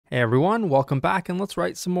Hey everyone, welcome back, and let's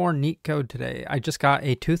write some more Leetcode today. I just got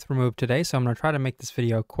a tooth removed today, so I'm going to try to make this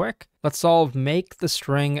video quick. Let's solve make the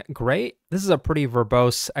string great. This is a pretty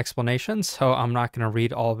verbose explanation, so I'm not going to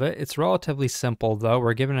read all of it. It's relatively simple though.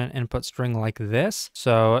 We're given an input string like this.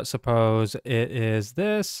 So suppose it is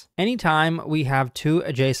this. Anytime we have two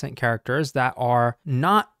adjacent characters that are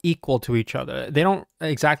not equal to each other, they don't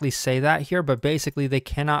exactly say that here, but basically they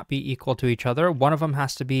cannot be equal to each other. One of them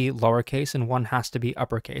has to be lowercase and one has to be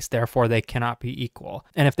uppercase. Therefore, they cannot be equal.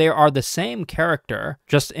 And if they are the same character,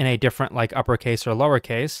 just in a different like uppercase or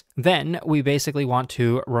lowercase, then we basically want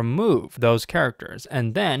to remove those characters.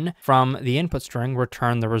 And then from the input string,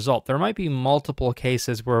 return the result. There might be multiple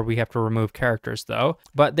cases where we have to remove characters though,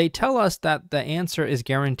 but they tell us that the answer is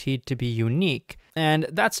guaranteed to be unique. And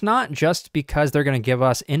that's not just because they're going to give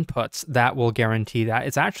us inputs that will guarantee that.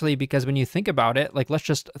 It's actually because when you think about it, like let's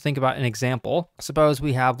just think about an example. Suppose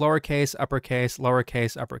we have lowercase, uppercase,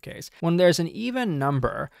 lowercase, uppercase. When there's an even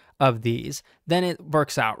number of these, then it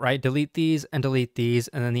works out, right? Delete these, and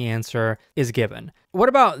then the answer is given. What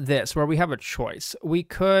about this, where we have a choice? We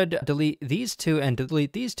could delete these two and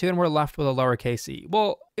delete these two, and we're left with a lowercase e.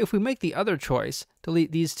 Well, if we make the other choice,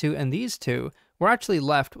 delete these two and these two, we're actually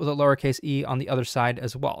left with a lowercase e on the other side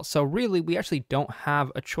as well. So really, we actually don't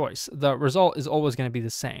have a choice. The result is always going to be the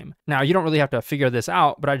same. Now, you don't really have to figure this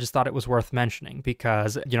out, but I just thought it was worth mentioning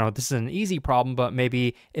because, you know, this is an easy problem, but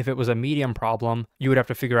maybe if it was a medium problem, you would have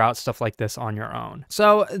to figure out stuff like this on your own.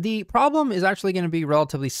 So the problem is actually going to be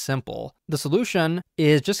relatively simple. The solution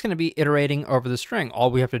is just going to be iterating over the string. All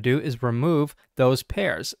we have to do is remove those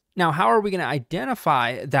pairs. Now, how are we going to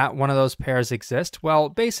identify that one of those pairs exists? Well,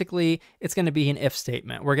 basically, it's going to be an if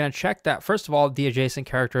statement. We're going to check that, first of all, the adjacent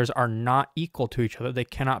characters are not equal to each other. They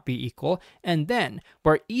cannot be equal. And then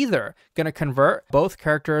we're either going to convert both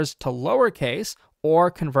characters to lowercase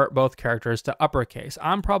or convert both characters to uppercase.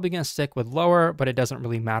 I'm probably going to stick with lower, but it doesn't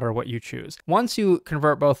really matter what you choose. Once you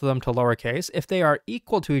convert both of them to lowercase, if they are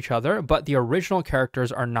equal to each other, but the original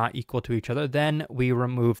characters are not equal to each other, then we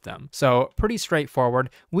remove them. So pretty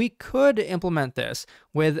straightforward. We could implement this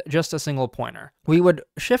with just a single pointer. We would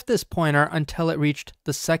shift this pointer until it reached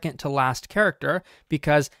the second to last character,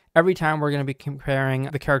 because every time we're going to be comparing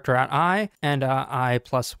the character at I and I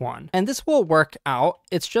plus 1. And this will work out.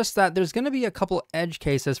 It's just that there's going to be a couple edge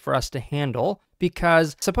cases for us to handle,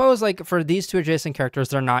 because suppose like for these two adjacent characters,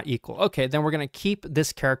 they're not equal. Okay, then we're going to keep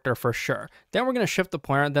this character for sure. Then we're going to shift the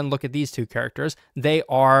pointer and then look at these two characters. They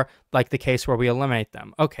are like the case where we eliminate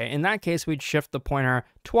them. Okay, in that case, we'd shift the pointer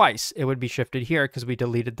twice. It would be shifted here because we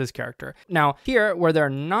deleted this character. Now here, where they're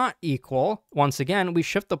not equal, once again, we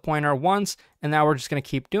shift the pointer once, and now we're just going to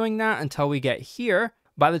keep doing that until we get here.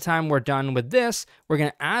 By the time we're done with this, we're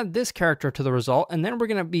going to add this character to the result, and then we're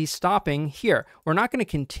going to be stopping here. We're not going to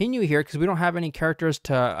continue here because we don't have any characters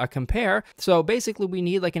to compare. So basically, we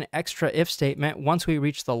need like an extra if statement once we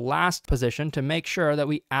reach the last position to make sure that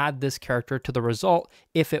we add this character to the result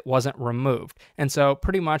if it wasn't removed. And so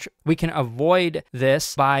pretty much we can avoid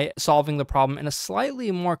this by solving the problem in a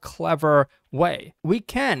slightly more clever way. We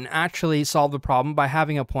can actually solve the problem by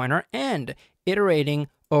having a pointer and iterating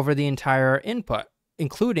over the entire input,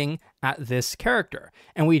 including at this character.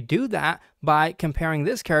 And we do that by comparing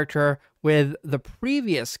this character with the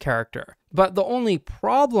previous character. But the only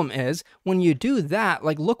problem is when you do that,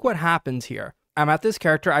 like look what happens here. I'm at this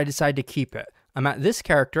character, I decide to keep it. I'm at this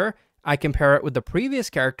character, I compare it with the previous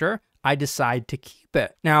character, I decide to keep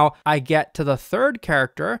it. Now I get to the third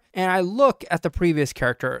character and I look at the previous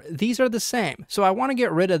character. These are the same. So I want to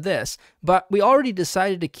get rid of this, but we already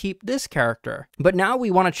decided to keep this character. But now we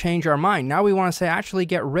want to change our mind. Now we want to say actually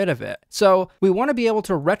get rid of it. So we want to be able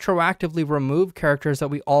to retroactively remove characters that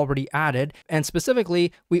we already added. And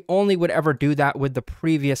specifically, we only would ever do that with the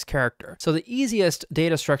previous character. So the easiest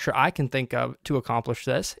data structure I can think of to accomplish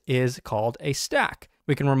this is called a stack.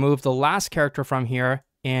 We can remove the last character from here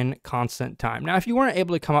in constant time. Now, if you weren't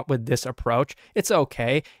able to come up with this approach, it's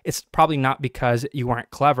okay. It's probably not because you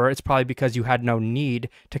weren't clever. It's probably because you had no need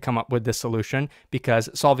to come up with this solution,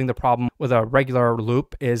 because solving the problem with a regular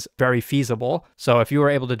loop is very feasible. So if you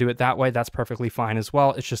were able to do it that way, that's perfectly fine as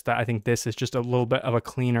well. It's just that I think this is just a little bit of a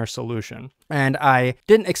cleaner solution. And I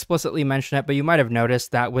didn't explicitly mention it, but you might have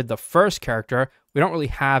noticed that with the first character, we don't really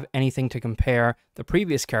have anything to compare the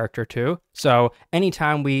previous character to. So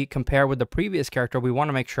anytime we compare with the previous character, we want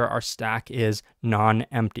to make sure our stack is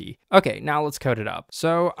non-empty. Okay, now let's code it up.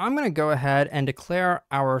 So I'm going to go ahead and declare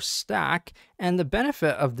our stack. And the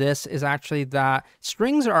benefit of this is actually that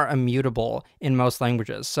strings are immutable in most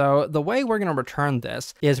languages. So the way we're going to return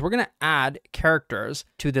this is we're going to add characters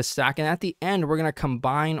to this stack. And at the end, we're going to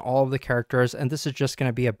combine all of the characters. And this is just going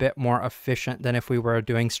to be a bit more efficient than if we were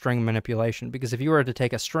doing string manipulation. Because if you were to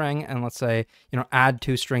take a string and let's say, add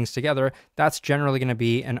two strings together, that's generally going to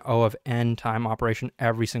be an O of n time operation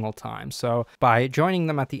every single time. So by joining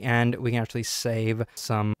them at the end, we can actually save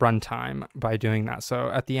some runtime by doing that. So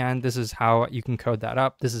at the end, this is how you can code that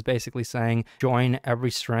up. This is basically saying join every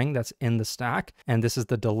string that's in the stack. And this is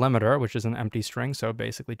the delimiter, which is an empty string. So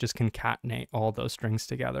basically just concatenate all those strings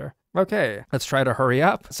together. Okay, let's try to hurry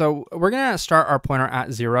up. So we're going to start our pointer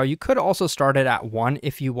at 0. You could also start it at 1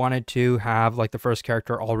 if you wanted to have like the first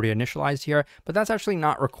character already initialized here, but that's actually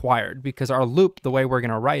not required because our loop, the way we're going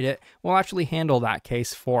to write it, will actually handle that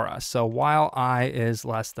case for us. So while I is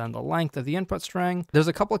less than the length of the input string, there's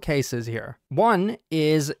a couple of cases here. One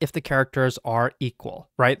is if the characters are equal,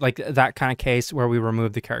 right? Like that kind of case where we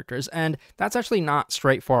remove the characters. And that's actually not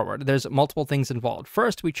straightforward. There's multiple things involved.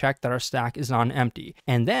 First, we check that our stack is non-empty,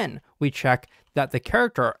 and then we check that the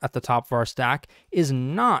character at the top of our stack is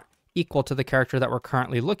not equal to the character that we're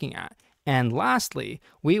currently looking at. And lastly,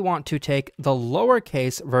 we want to take the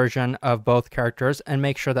lowercase version of both characters and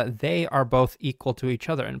make sure that they are both equal to each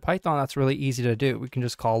other. In Python, that's really easy to do. We can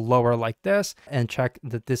just call lower like this and check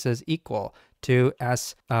that this is equal to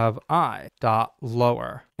s of I dot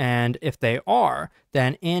lower. And if they are,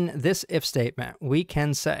 then in this if statement, we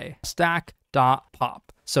can say stack dot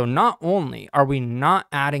pop. So not only are we not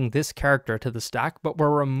adding this character to the stack, but we're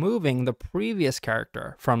removing the previous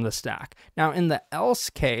character from the stack. Now in the else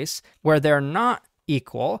case, where they're not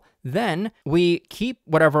equal, then we keep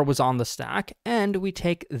whatever was on the stack and we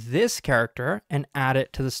take this character and add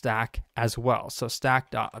it to the stack as well. So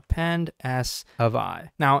stack.append s of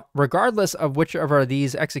I. Now, regardless of whichever of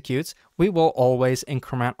these executes, we will always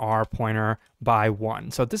increment our pointer by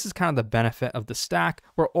 1. So this is kind of the benefit of the stack.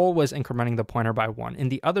 We're always incrementing the pointer by 1. In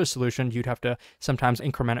the other solution, you'd have to sometimes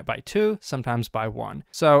increment it by 2, sometimes by 1.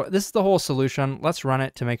 So this is the whole solution. Let's run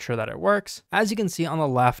it to make sure that it works. As you can see on the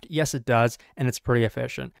left, yes, it does, and it's pretty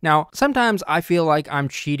efficient. Now, sometimes I feel like I'm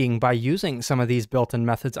cheating by using some of these built-in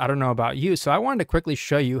methods. I don't know about you, so I wanted to quickly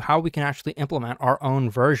show you how we can actually implement our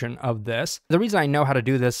own version of this. The reason I know how to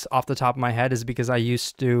do this off the top of my head is because I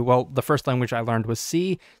used to, well, the first language I learned was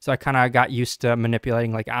C, so I kind of got used to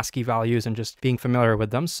manipulating like ASCII values and just being familiar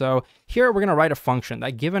with them. So here we're going to write a function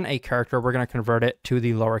that given a character, we're going to convert it to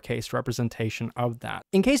the lowercase representation of that.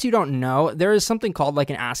 In case you don't know, there is something called like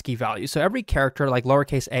an ASCII value. So every character, like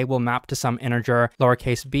lowercase a will map to some integer,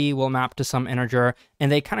 lowercase b will map to some integer,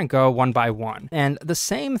 and they kind of go one by one. And the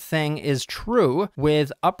same thing is true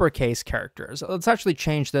with uppercase characters. Let's actually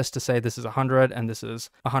change this to say this is 100 and this is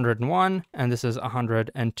 101 and this is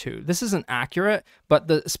 102. This isn't accurate, but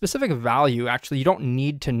the specific value, actually, you don't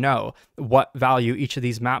need to know what value each of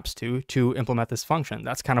these maps to implement this function.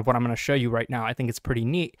 That's kind of what I'm going to show you right now. I think it's pretty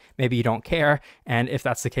neat. Maybe you don't care, and if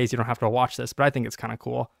that's the case, you don't have to watch this, but I think it's kind of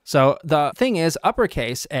cool. So the thing is,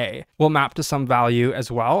 uppercase A will map to some value as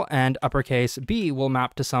well, and uppercase B will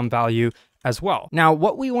map to some value as well. Now,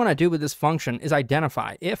 what we want to do with this function is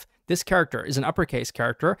identify if this character is an uppercase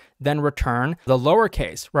character, then return the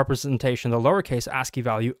lowercase representation, the lowercase ASCII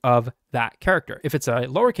value of that character. If it's a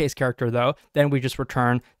lowercase character though, then we just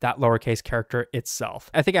return that lowercase character itself.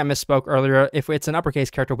 I think I misspoke earlier. If it's an uppercase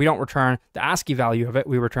character, we don't return the ASCII value of it,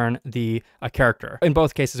 we return the character. In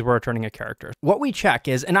both cases, we're returning a character. What we check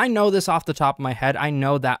is, and I know this off the top of my head, I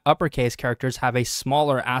know that uppercase characters have a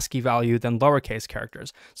smaller ASCII value than lowercase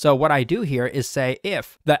characters. So what I do here is say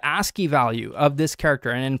if the ASCII value of this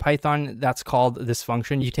character, and in Python, that's called this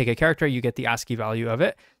function. You take a character, you get the ASCII value of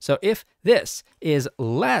it. So if this is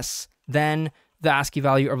less than the ASCII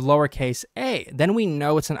value of lowercase a, then we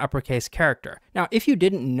know it's an uppercase character. Now, if you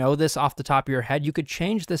didn't know this off the top of your head, you could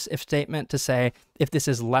change this if statement to say if this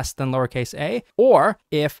is less than lowercase a, or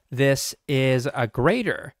if this is a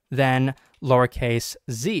greater than lowercase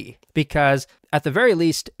z, because at the very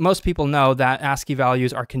least, most people know that ASCII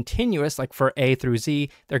values are continuous, like for A through Z,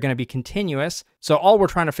 they're going to be continuous. So all we're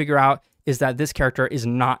trying to figure out is that this character is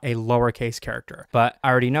not a lowercase character. But I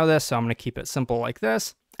already know this, so I'm going to keep it simple like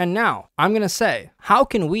this. And now I'm going to say, how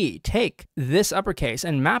can we take this uppercase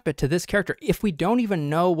and map it to this character if we don't even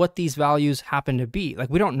know what these values happen to be? Like,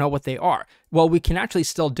 we don't know what they are. Well, we can actually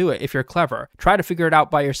still do it if you're clever. Try to figure it out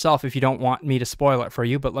by yourself if you don't want me to spoil it for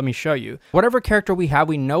you, but let me show you. Whatever character we have,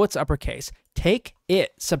 we know it's uppercase. take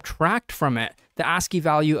it, subtract from it the ASCII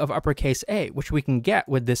value of uppercase A, which we can get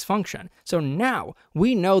with this function. So now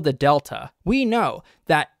we know the delta. We know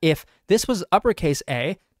that if this was uppercase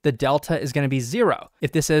A, the delta is going to be 0.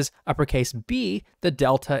 If this is uppercase B, the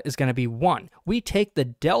delta is going to be 1. We take the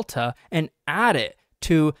delta and add it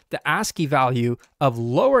to the ASCII value of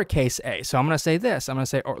lowercase a. So I'm going to say this. I'm going to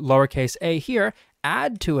say lowercase a here,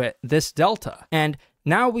 add to it this delta. And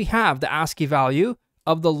now we have the ASCII value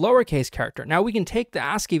of the lowercase character. Now we can take the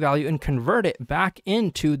ASCII value and convert it back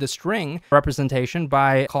into the string representation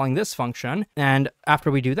by calling this function. And after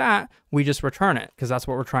we do that, we just return it because that's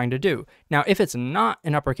what we're trying to do. Now, if it's not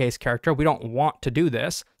an uppercase character, we don't want to do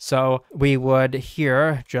this. So we would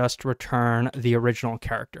here just return the original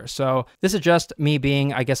character. So this is just me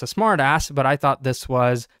being, I guess, a smart ass, but I thought this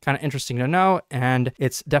was kind of interesting to know. And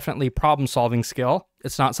it's definitely problem solving skill.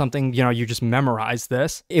 It's not something, you just memorize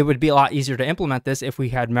this. It would be a lot easier to implement this if we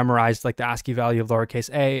had memorized like the ASCII value of lowercase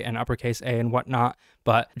a and uppercase a and whatnot.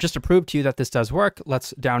 But just to prove to you that this does work, let's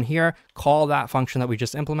down here call that function that we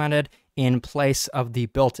just implemented in place of the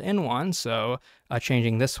built-in one. So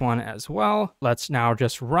changing this one as well. Let's now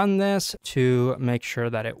just run this to make sure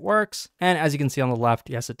that it works. And as you can see on the left,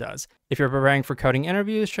 yes, it does. If you're preparing for coding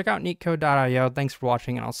interviews, check out leetcode.io. Thanks for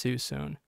watching, and I'll see you soon.